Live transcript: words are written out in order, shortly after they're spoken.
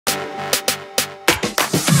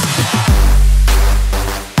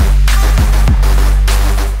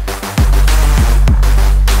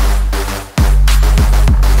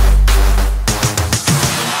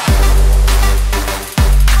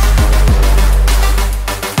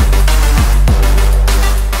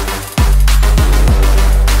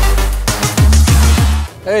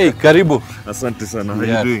Hey, karibu. Asante sana. How are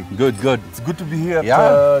you doing? Good, good. It's good to be here at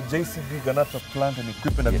JCB Ganatra plant and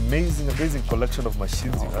equipment. Amazing collection of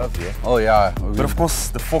machines you have here. Oh yeah. But of course,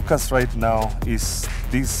 the focus right now is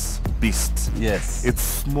this beast. Yes. It's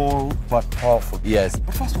small but powerful. Yes.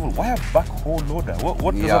 But first of all, why a backhoe loader?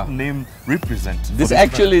 What does that name represent? This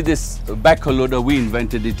backhoe loader, we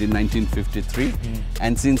invented it in 1953,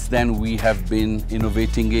 and since then we have been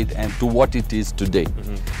innovating it and to what it is today.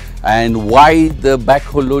 And why the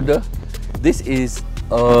backhoe loader? This is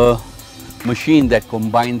a machine that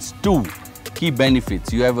combines two key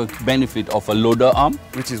benefits. You have a benefit of a loader arm,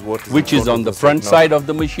 which is on the front side of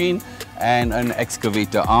the machine, and an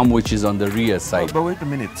excavator arm, which is on the rear side. But wait a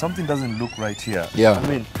minute, something doesn't look right here. Yeah. I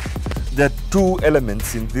mean, there are two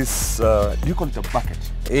elements in this, do you call it a bucket?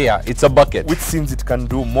 Yeah, it's a bucket. Which seems it can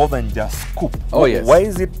do more than just scoop. Oh yes. Why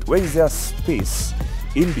is there space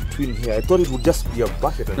in between here? I thought it would just be a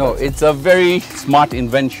bucket. And no, it's a very smart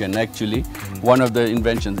invention actually. One of the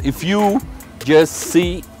inventions. If you just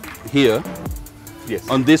see here,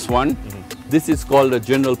 on this one, this is called a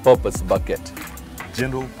general purpose bucket.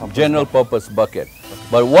 General purpose bucket. Okay.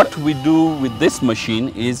 But what we do with this machine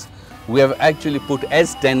is we have actually put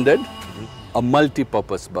as standard a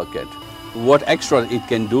multi-purpose bucket. What extra it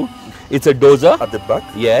can do? It's a dozer at the back.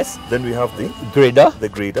 Yes. Then we have the grader. The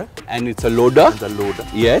grader. And it's a loader. And the loader.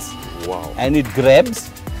 Yes. Wow. And it grabs.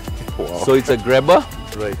 Wow. So it's a grabber.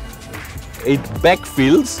 Right. It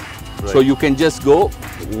backfills. Right. So you can just go,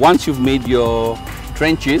 once you've made your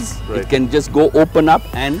trenches, it can just go open up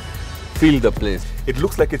and fill the place. It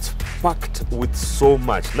looks like it's packed with so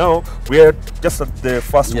much. Now we are just at the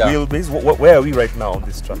first wheelbase. Where are we right now on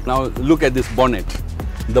this truck? Now look at this bonnet.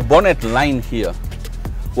 The bonnet line here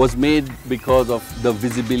was made because of the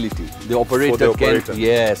visibility. The operator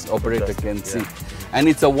can see. And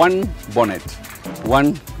it's a one bonnet,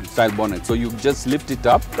 one style bonnet. So you just lift it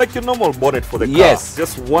up. Like your normal bonnet for the car. Yes.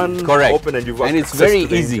 Just one open and you've and it's very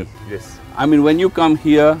easy. Yes. I mean, when you come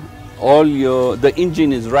here, the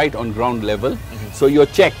engine is right on ground level. So your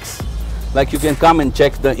checks, like you can come and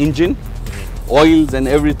check the engine, oils and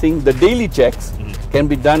everything. The daily checks can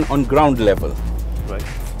be done on ground level. Right.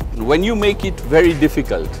 When you make it very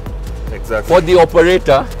difficult for the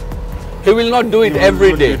operator, he will not do it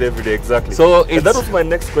every day. Exactly. So and that was my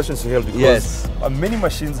next question, Suhail, because many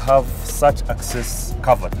machines have such access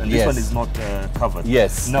covered, and this one is not covered.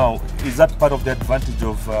 Yes. Now, is that part of the advantage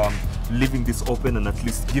of leaving this open and at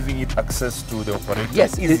least giving it access to the operator?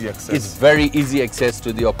 Yes, easy access. It's very easy access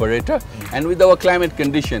to the operator, and with our climate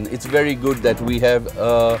condition, it's very good that we have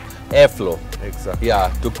airflow. Exactly.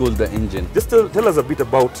 Yeah, to cool the engine. Just tell us a bit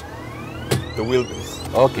about the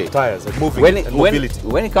wheelbase. Okay. Tires and mobility.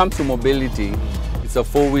 When it comes to mobility, it's a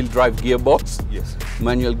four-wheel drive gearbox. Yes.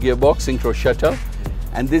 Manual gearbox, synchro shutter,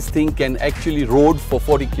 and this thing can actually road for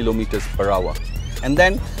 40 kilometers per hour. And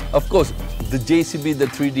then, of course, the JCB, the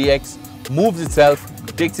 3DX, moves itself,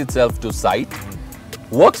 takes itself to site,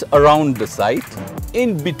 works around the site,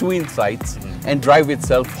 in between sites, and drive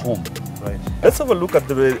itself home. Right. Let's have a look at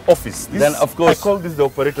the office. Then, of course, I call this the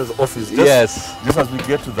operator's office. Just as we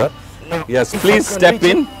get to that. Yes, please step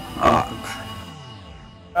in.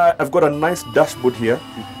 I've got a nice dashboard here,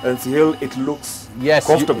 and Suhail, it looks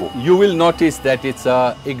comfortable. You will notice that it's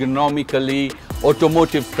a ergonomically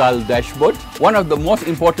automotive style dashboard. One of the most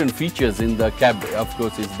important features in the cab, of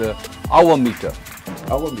course, is the hour meter.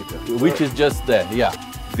 Hour meter? Which is just there,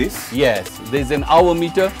 This? Yes, there's an hour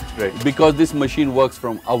meter because this machine works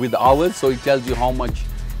with hours, so it tells you how much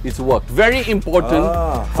it's worked. Very important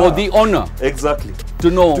for the owner. Exactly. To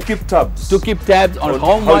know. To keep tabs. To keep tabs on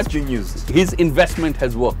how much it's being used. His investment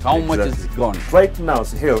has worked, how much is gone. Right now,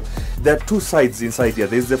 Suhail, there are two sides inside here.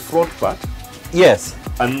 There's the front part. Yes.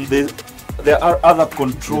 And there are other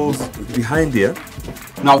controls behind here.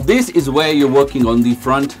 Now this is where you're working on the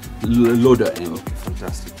front loader end. Okay,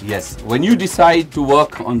 fantastic. Yes. When you decide to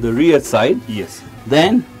work on the rear side,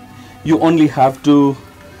 then you only have to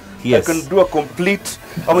I can do a complete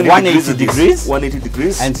 180 degrees 180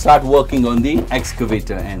 degrees and start working on the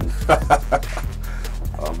excavator end.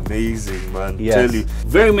 Amazing, man. Yes. Tell you.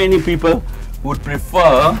 Very many people would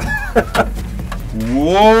prefer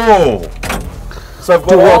whoa, so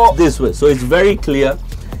to work this way. So it's very clear.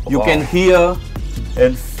 You can hear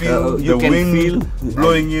and feel the wind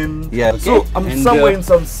blowing in. Yeah. So I'm somewhere in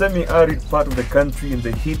some semi-arid part of the country and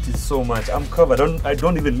the heat is so much. I'm covered. I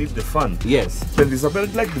don't even need the fan. Yes. Then there's a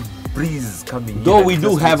bit like the breeze coming. Though we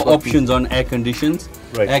do have options on air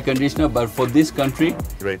conditioner, but for this country,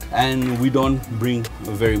 and we don't bring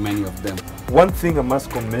very many of them. One thing I must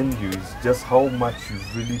commend you is just how much you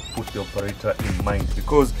really put the operator in mind,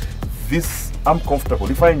 because this, I'm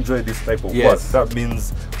comfortable. If I enjoy this type of work, that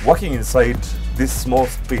means working inside this small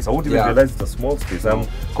space. I wouldn't even realize it's a small space. I'm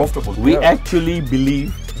comfortable. We actually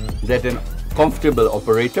believe that a comfortable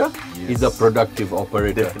operator is a productive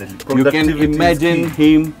operator. Definitely. You can imagine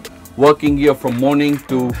him working here from morning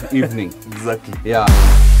to evening. Exactly. Yeah.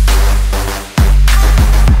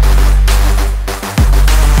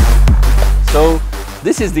 So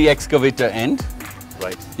this is the excavator end.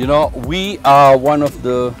 Right. You know, we are one of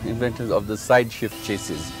the inventors of the side shift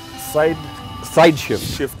chassis. Side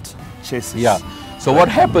shift chassis. Yeah. So what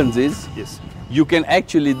happens is, you can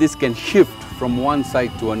actually, this can shift from one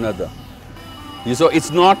side to another. So it's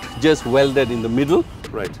not just welded in the middle.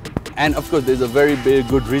 Right. And of course, there's a very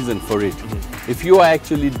good reason for it. If you are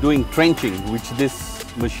actually doing trenching, which this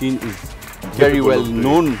machine is very well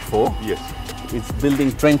known for, it's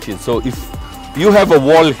building trenches. So if you have a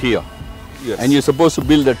wall here, and you're supposed to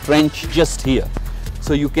build a trench just here,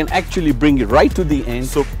 so you can actually bring it right to the end.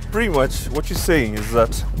 So pretty much what you're saying is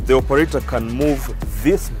that the operator can move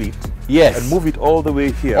this bit and move it all the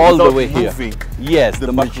way here. All the way here. Yes,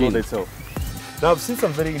 the machine itself. Now I've seen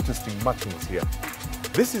some very interesting markings here.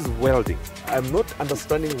 This is welding. I'm not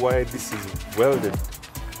understanding why this is welded.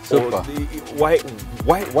 Super. Why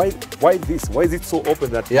this? Why is it so open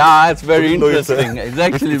that? Yeah, it's very interesting. It's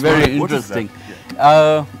actually very interesting.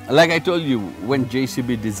 Like I told you, when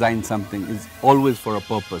JCB designs something, it's always for a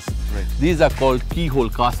purpose. Right. These are called keyhole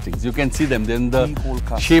castings. You can see them. They're in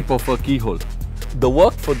the shape of a keyhole. The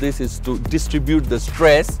work for this is to distribute the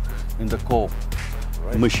stress in the core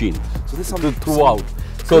machine throughout.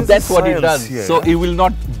 So that's what it does. Here, so it will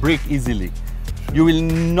not break easily. You will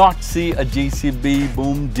not see a JCB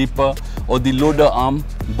boom dipper or the loader arm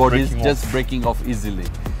bodies breaking off easily.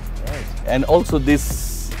 Right. And also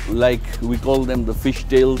this, like we call them the fish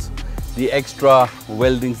tails, the extra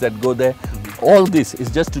weldings that go there, all this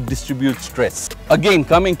is just to distribute stress. Again,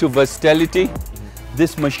 coming to versatility,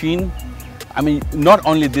 this machine, I mean, not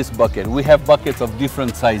only this bucket, we have buckets of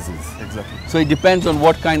different sizes. Exactly. So it depends on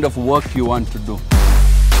what kind of work you want to do.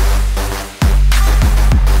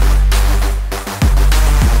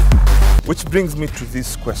 Which brings me to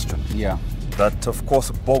this question. Yeah. That of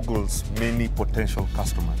course boggles many potential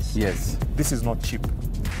customers. Yes. This is not cheap.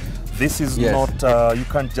 This is not, you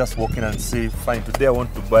can't just walk in and say, fine, today I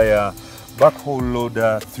want to buy a backhoe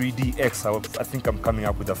loader 3DX. I think I'm coming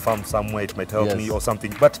up with a farm somewhere, it might help me or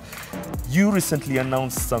something. But you recently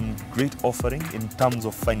announced some great offering in terms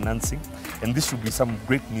of financing. And this should be some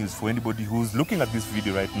great news for anybody who's looking at this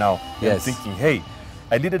video right now and thinking, hey,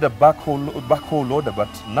 I needed a backhoe loader, but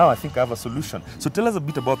now I think I have a solution. So tell us a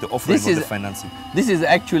bit about the offering of the financing. This is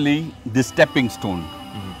actually the stepping stone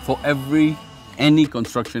for any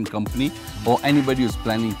construction company or anybody who's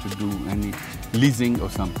planning to do any leasing or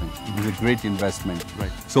something. It's a great investment.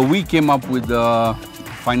 Right. So we came up with a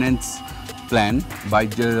finance plan by,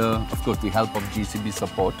 of course, the help of JCB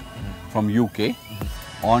support from UK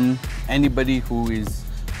on anybody who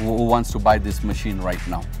wants to buy this machine right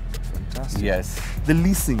now. Fantastic. Yes. The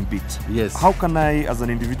leasing bit. Yes. How can I, as an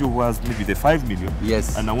individual who has maybe the 5 million,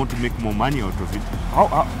 and I want to make more money out of it,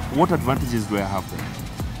 what advantages do I have there?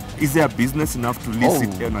 Is there a business enough to lease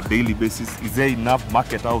it on a daily basis? Is there enough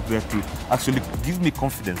market out there to actually give me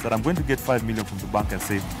confidence that I'm going to get 5 million from the bank and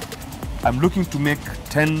say, I'm looking to make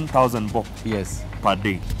 10,000 bob per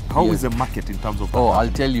day? How is the market in terms of that?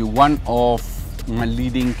 I'll tell you, one of my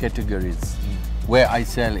leading categories where I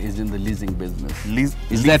sell is in the leasing business.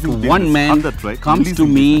 Is that one man comes to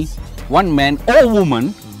me, one man or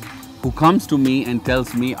woman who comes to me and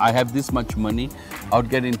tells me, I have this much money, I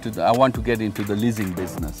want to get into the leasing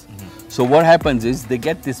business. So what happens is they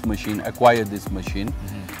get this machine, acquire this machine,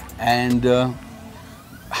 and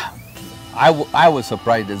I was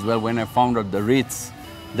surprised as well when I found out the rates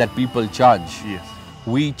that people charge. Yes.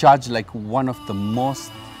 We charge like one of the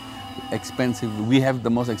most expensive, we have the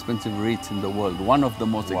most expensive rates in the world, one of the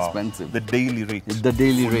most expensive. The daily rate. The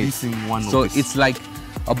daily rate. Leasing one so of this. It's like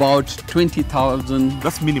about 20,000.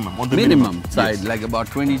 That's minimum, on the minimum side, like about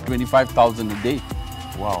 25,000 a day.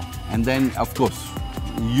 Wow. And then of course,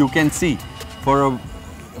 you can see for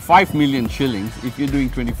 5 million shillings, if you're doing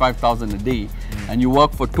 25,000 a day and you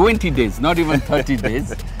work for 20 days, not even 30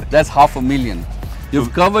 days, that's $500,000.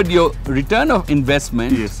 You've covered your return of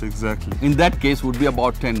investment. Yes, exactly. In that case would be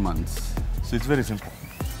about 10 months. So it's very simple.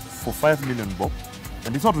 For 5 million bob,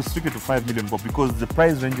 and it's not restricted to 5 million bob because the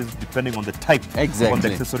price ranges depending on the type of the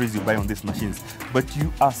accessories you buy on these machines. But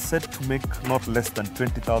you are set to make not less than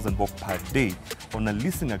 20,000 bob per day on a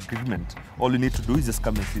leasing agreement. All you need to do is just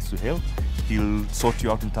come and see Suhail. He'll sort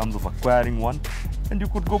you out in terms of acquiring one, and you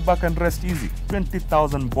could go back and rest easy.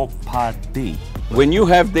 20,000 bob per day. When you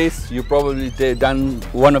have this, you probably done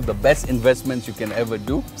one of the best investments you can ever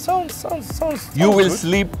do. Sounds You will good.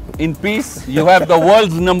 sleep in peace. You have the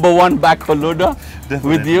world's #1 backhoe loader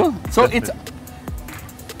with you. So it's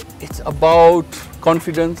about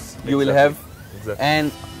confidence you will have. Exactly.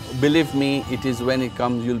 And believe me, it is when it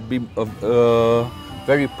comes, you'll be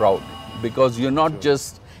very proud, because you're not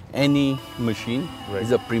just any machine,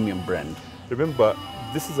 it's a premium brand. Remember,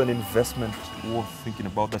 this is an investment worth thinking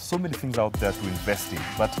about. There's so many things out there to invest in,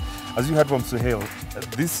 but as you heard from Suhail,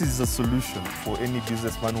 this is a solution for any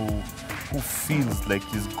businessman who feels like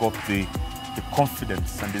he's got the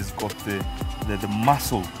confidence and he's got the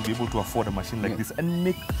muscle to be able to afford a machine like this and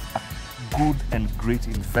make a good and great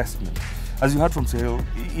investment. As you heard from Suhail,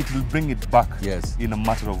 it will bring it back in a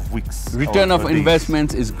matter of weeks. Return of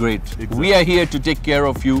investments is great. Exactly. We are here to take care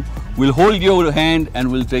of you. We'll hold your hand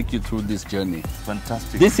and we'll take you through this journey.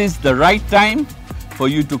 Fantastic. This is the right time for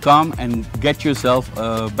you to come and get yourself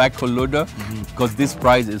a backhoe loader, because this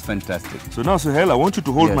price is fantastic. So now, Suhail, I want you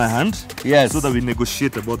to hold my hand so that we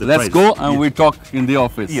negotiate about the price. price. Let's go and we talk in the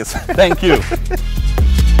office. Yes. Thank you.